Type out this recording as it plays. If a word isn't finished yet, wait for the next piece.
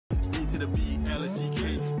B to the B, L and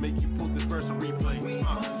C-K. Make you put this verse on replay.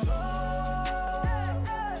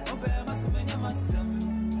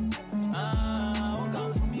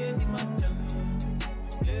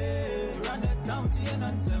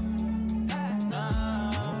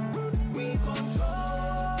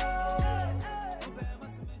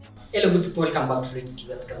 Hello good people, welcome back to Loyds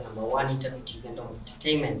TV, Africa's #1 interview TV and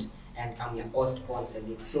entertainment, and I'm your host Ponce.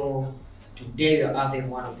 So today we are having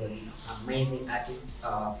one of the amazing artists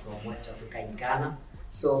from West Africa in Ghana.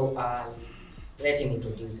 So let him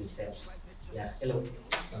introduce himself. Yeah, hello.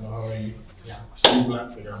 Hello, how are you? Yeah.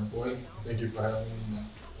 Dblack, the young boy. Thank you for having me.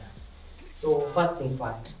 Yeah. So first thing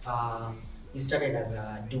first, you started as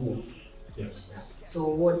a duo. Yes. Yeah. So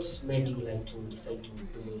what made you like to decide to do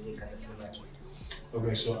music as a solo artist?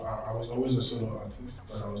 Okay, so I was always a solo artist,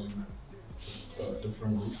 but I was in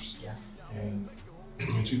different groups. Yeah. And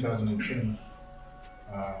in 2010,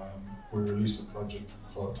 we released a project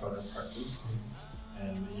called Talent Practice.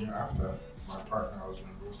 And the year after, my partner I was in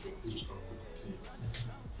a group with, he was called T.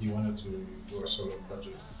 He wanted to do a solo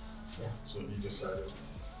project. Yeah. So he decided,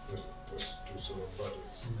 let's do solo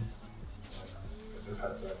projects. I just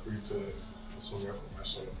had to agree to also work on my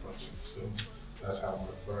solo project. So that's how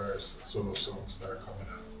my first solo song started coming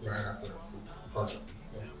out, right after the project.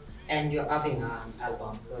 Yeah. And you're having an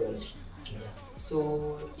album, Loyds. Yeah.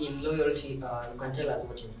 So in Loyalty, you can tell us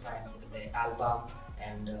what inspired the album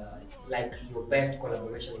and like your best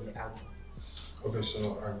collaboration in the album. Okay,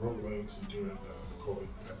 so I wrote Loyalty during the COVID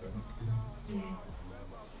pandemic.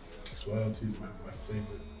 So loyalty is my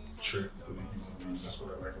favorite trait in a human being. That's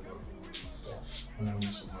what I like about it. Yeah. When I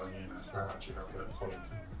meet somebody and I find out you have that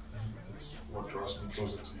quality, it's what draws me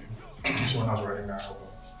closer to you. So when I was writing that album,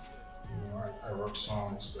 I wrote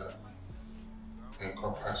songs that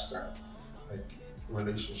encompass that, like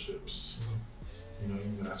relationships.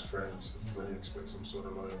 Even as friends, everybody expects some sort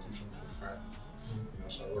of loyalty from their friend.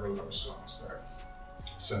 So I wrote a lot of songs that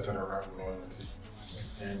centered around loyalty.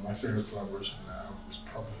 And my favorite collaboration on that album is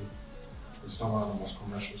probably, it's not one of the most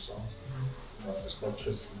commercial songs, but it's called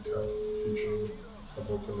Kiss and Tell, featuring a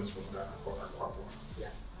vocalist from Ghana called Aquapo.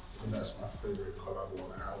 Yeah. And that's my favorite collab on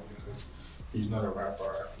the album because he's not a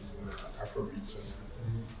rapper, he's not an Afrobeat singer.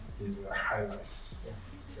 He's a high life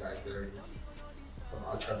guy, very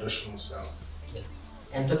a traditional sound. Yeah.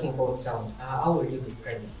 And talking about sound, how would you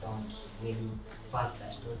describe the sound to maybe fans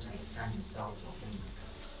that don't understand the sound of music?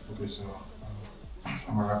 Okay, so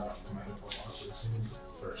I'm a rapper, I'm a hip hop artist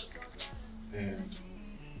first, and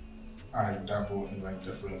I dabble in like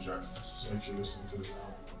different genres. So if you listen to the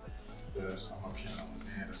album, there's piano in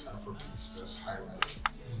there, there's Afrobeats, there's high life,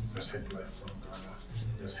 there's hip life from Ghana,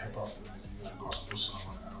 there's hip hop, and there's even a gospel song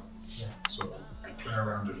on the album. Yeah. So I play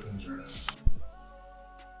around different genres.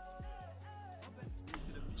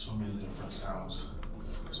 So many different sounds.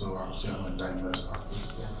 So I would say I'm a diverse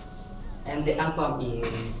artist. Yeah. And the album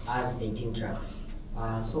has 18 tracks.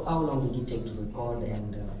 So how long did it take to record,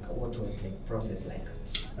 and what was the process like?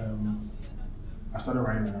 I started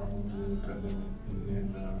writing an album during the pandemic, and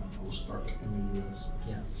then I was stuck in the US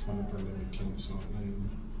when the pandemic came. So in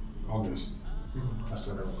August, I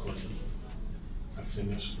started recording. I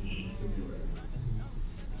finished in February.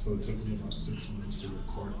 So it took me about 6 months to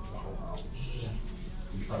record the whole album. Yeah.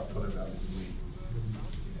 Before I put it out in May.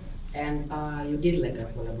 And you did like a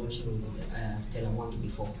collaboration with Stella Monkey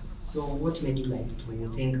before. So what made you like to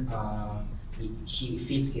think she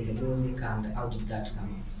fits in the music, and how did that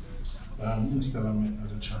come? Me and Stella met at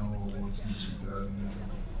the Channel Awards in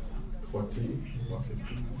 2014 or 15, I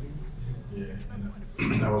think. Yeah,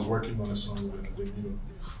 and I was working on a song with Davido.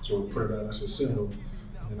 So we put it out as a single,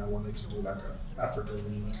 and then I wanted to do like an African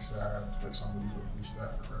remix. I had like somebody from East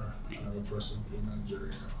Africa, another person from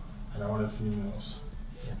Nigeria, and I wanted females.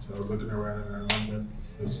 So I was looking around and I remembered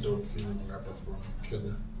this dope female rapper from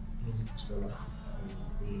Kenya, Stella.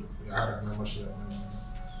 And I had her number, she had my number.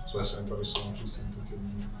 So I sent her the song, she sent it to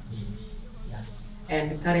me. Yeah.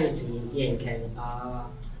 And currently here in Kenya,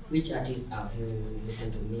 which artists have you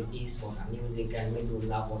listened to East or her music, and maybe you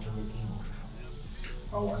love working with him?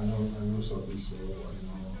 Oh, I know Southeast Soul, I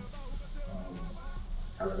know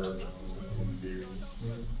Alabama, Very,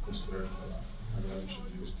 Storyteller. I got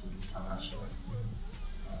introduced to Tanasha.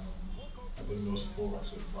 I think those four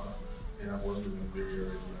so far. And I've worked with them very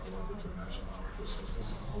already. I work with Tanasha, I work with Southeast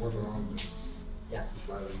Soul. I work with all of them. Yeah.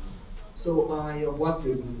 So you've worked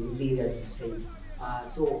with Very, as you say.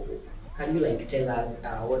 So can you like tell us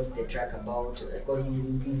what's the track about? Because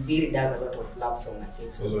Very does a lot of love song, I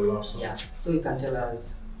think. So it's a love song. Yeah. So you can tell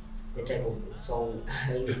us the type of song.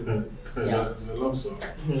 It's a love song.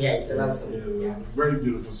 Yeah, it's a love song. Yeah, very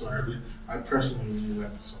beautiful song. I personally really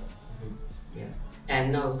like the song. Yeah.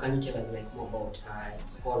 And now, can you tell us like more about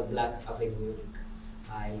it's called Black Avenue Music?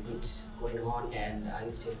 Is it going on, and are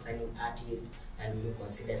you still signing artists? And will you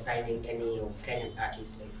consider signing any of Kenyan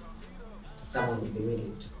artists if someone will be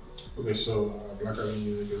willing to? Okay, so Black Ghanaian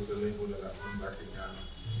Music is the label that I own back in Ghana.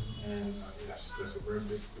 And yes, there's a very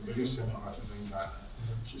big, the biggest female artist in Ghana.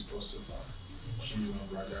 She's called Sifa. She's on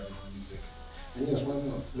Black Ghanaian Music. And yes, why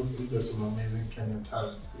not? Look, there's some amazing Kenyan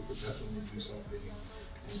talent. We could definitely do something.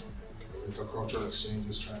 Intercultural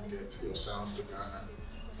exchanges, trying to get your sound to Ghana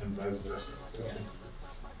and vice versa. Yeah.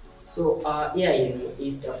 So here in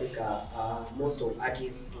East Africa, most of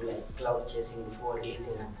artists do like cloud chasing before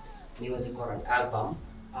releasing a music or an album.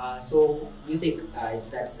 So do you think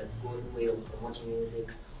if that's a good way of promoting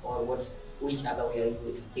music, or which other way are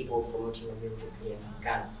you people promoting your music here in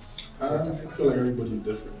Ghana? I feel like everybody's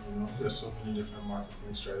different, you know. There's so many different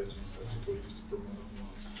marketing strategies that people use to promote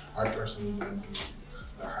music. I personally don't do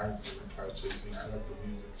the hype and the cloud chasing. I like the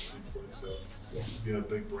music to speak for itself. Yeah. You're a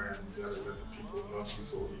big brand, you gotta let the people love you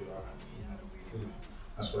for who you are. You know,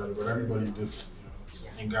 that's what but everybody's different, you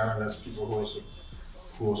know. Yeah. In Ghana, there's people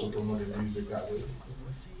who also promote their music that way.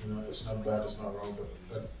 You know, it's not bad, it's not wrong, but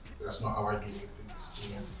that's not how I do things.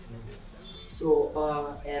 Yeah. So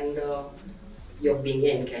you've been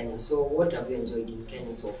here in Kenya. So what have you enjoyed in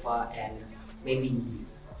Kenya so far, and maybe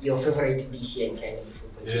your favorite dish here in Kenya?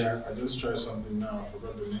 Yeah, I just tried something now. I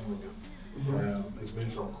forgot the name of it. It's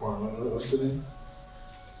made from corn. What's the name?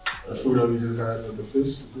 The food that we just had with the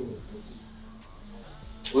fish.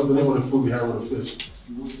 What's the name of the food we had with the fish?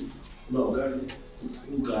 No, Gali.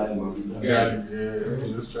 Gali, yeah.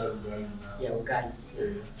 We just tried Gali now. Yeah, Gali.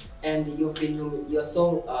 Yeah. And your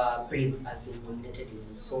song Breathe has been nominated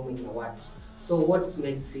in so many awards. So what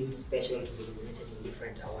makes it special to be nominated in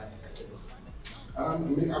different awards categories? I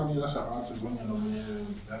mean, as an artist, when you're nominated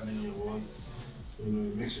in that many awards, you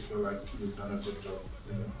know, it makes you feel like you've done a good job.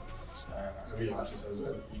 You know? Every artist has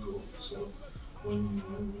an ego, so when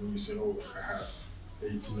you say, oh, I have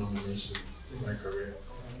 18 nominations in my career,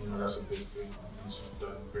 you know, that's a big thing. It means you've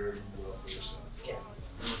done very well for yourself. Yeah.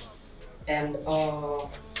 And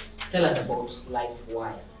tell us about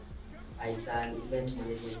LifeWire. It's an event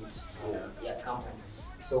management company.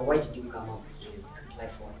 So why did you come up with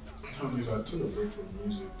LifeWire? Because I took a break from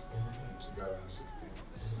music in 2016,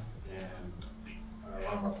 and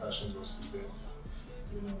one of my passions was events.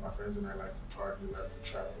 You know, my friends and I like to party, we like to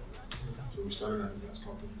travel. So we started an events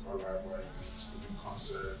company called LifeWire Events. We do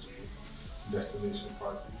concerts, we do destination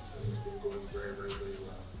parties, and it's been going very, very, very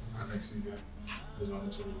well. Our next event is on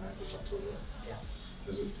the 29th of October. Yeah.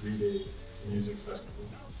 There's a 3-day music festival.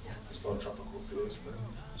 Yeah. It's called Tropical Fiesta.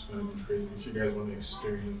 It's going to be crazy. If you guys want to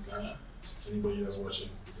experience Ghana, anybody that's watching,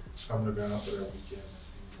 come to Ghana for that weekend.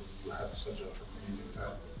 You'll have such a amazing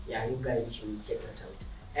time. Yeah, you guys should check that out.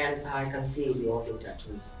 And I can see you all the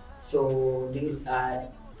tattoos. So do you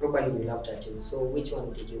probably you love tattoos. So which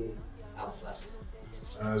one did you have first?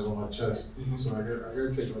 It's on my chest. So I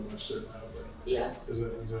gotta take off my shirt now, but yeah,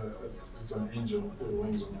 it's an angel with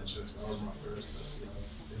wings on my chest. That was my first tattoo.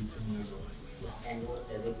 I was 18 years old. And what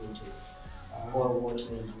does it mean to you? Or what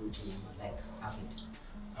made you to like have it?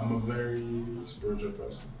 I'm a very spiritual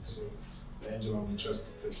person, so the angel on my chest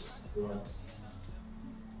depicts God's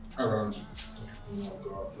around you. You know,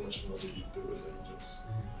 God watching what you do with angels.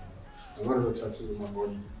 A lot of the tattoos on my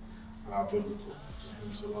body are biblical.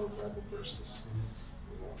 There's a lot of Bible verses.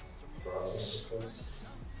 You know, Proverbs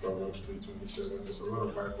 3:27. There's a lot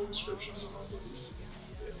of Bible inscriptions on my body.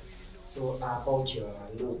 Yeah. So about your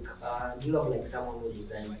look, do you have like someone who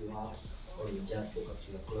designs you out, or you just look up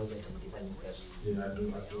to your closet and design yourself? Yeah, I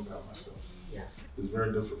do that myself. Yeah. It's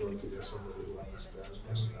very difficult to get somebody who understands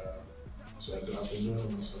my style. So I've been doing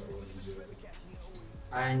it myself all these years.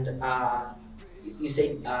 And you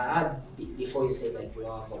said before you said like you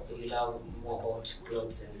love more about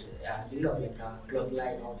clothes, and do you have like a cloth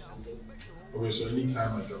line or something? Okay, so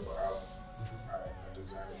anytime I drop an album, I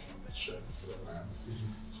design a few shirts for the fans.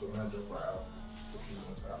 So when I drop an album, a few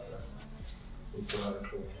months after, we put out a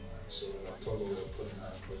clothing line. So in October, we're putting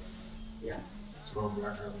out a clothing line. Yeah. It's called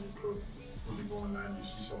Black Avenue Clothing. When you go online, you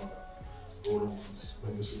see some of the older ones,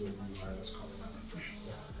 but this is a new line that's coming out.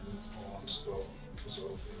 And it's on store.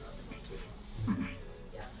 So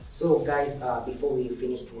yeah. So guys, before we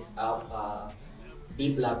finish this up,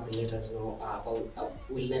 Dblack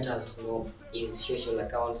will let us know his social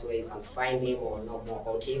accounts where you can find him or know more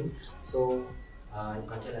about him. So you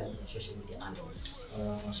can tell us your social media handles.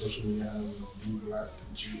 My social media handle is Dblack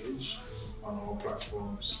GH on all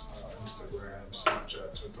platforms, Instagram,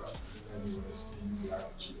 Snapchat, Twitter, anyways, Dblack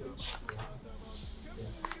GH. Yeah.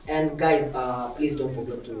 And guys, please don't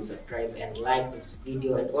forget to subscribe and like this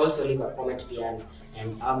video, and also leave a comment behind.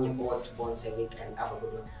 And I'm your host, Bon Civic, and have a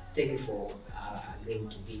good one. Thank you for agreeing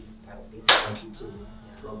to be part of this. Thank you too.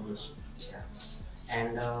 Yeah. God bless. Yeah.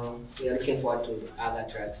 And we are looking forward to other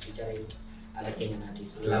tracks featuring other Kenyan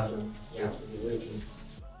artists. We love them. Yeah, we'll be waiting.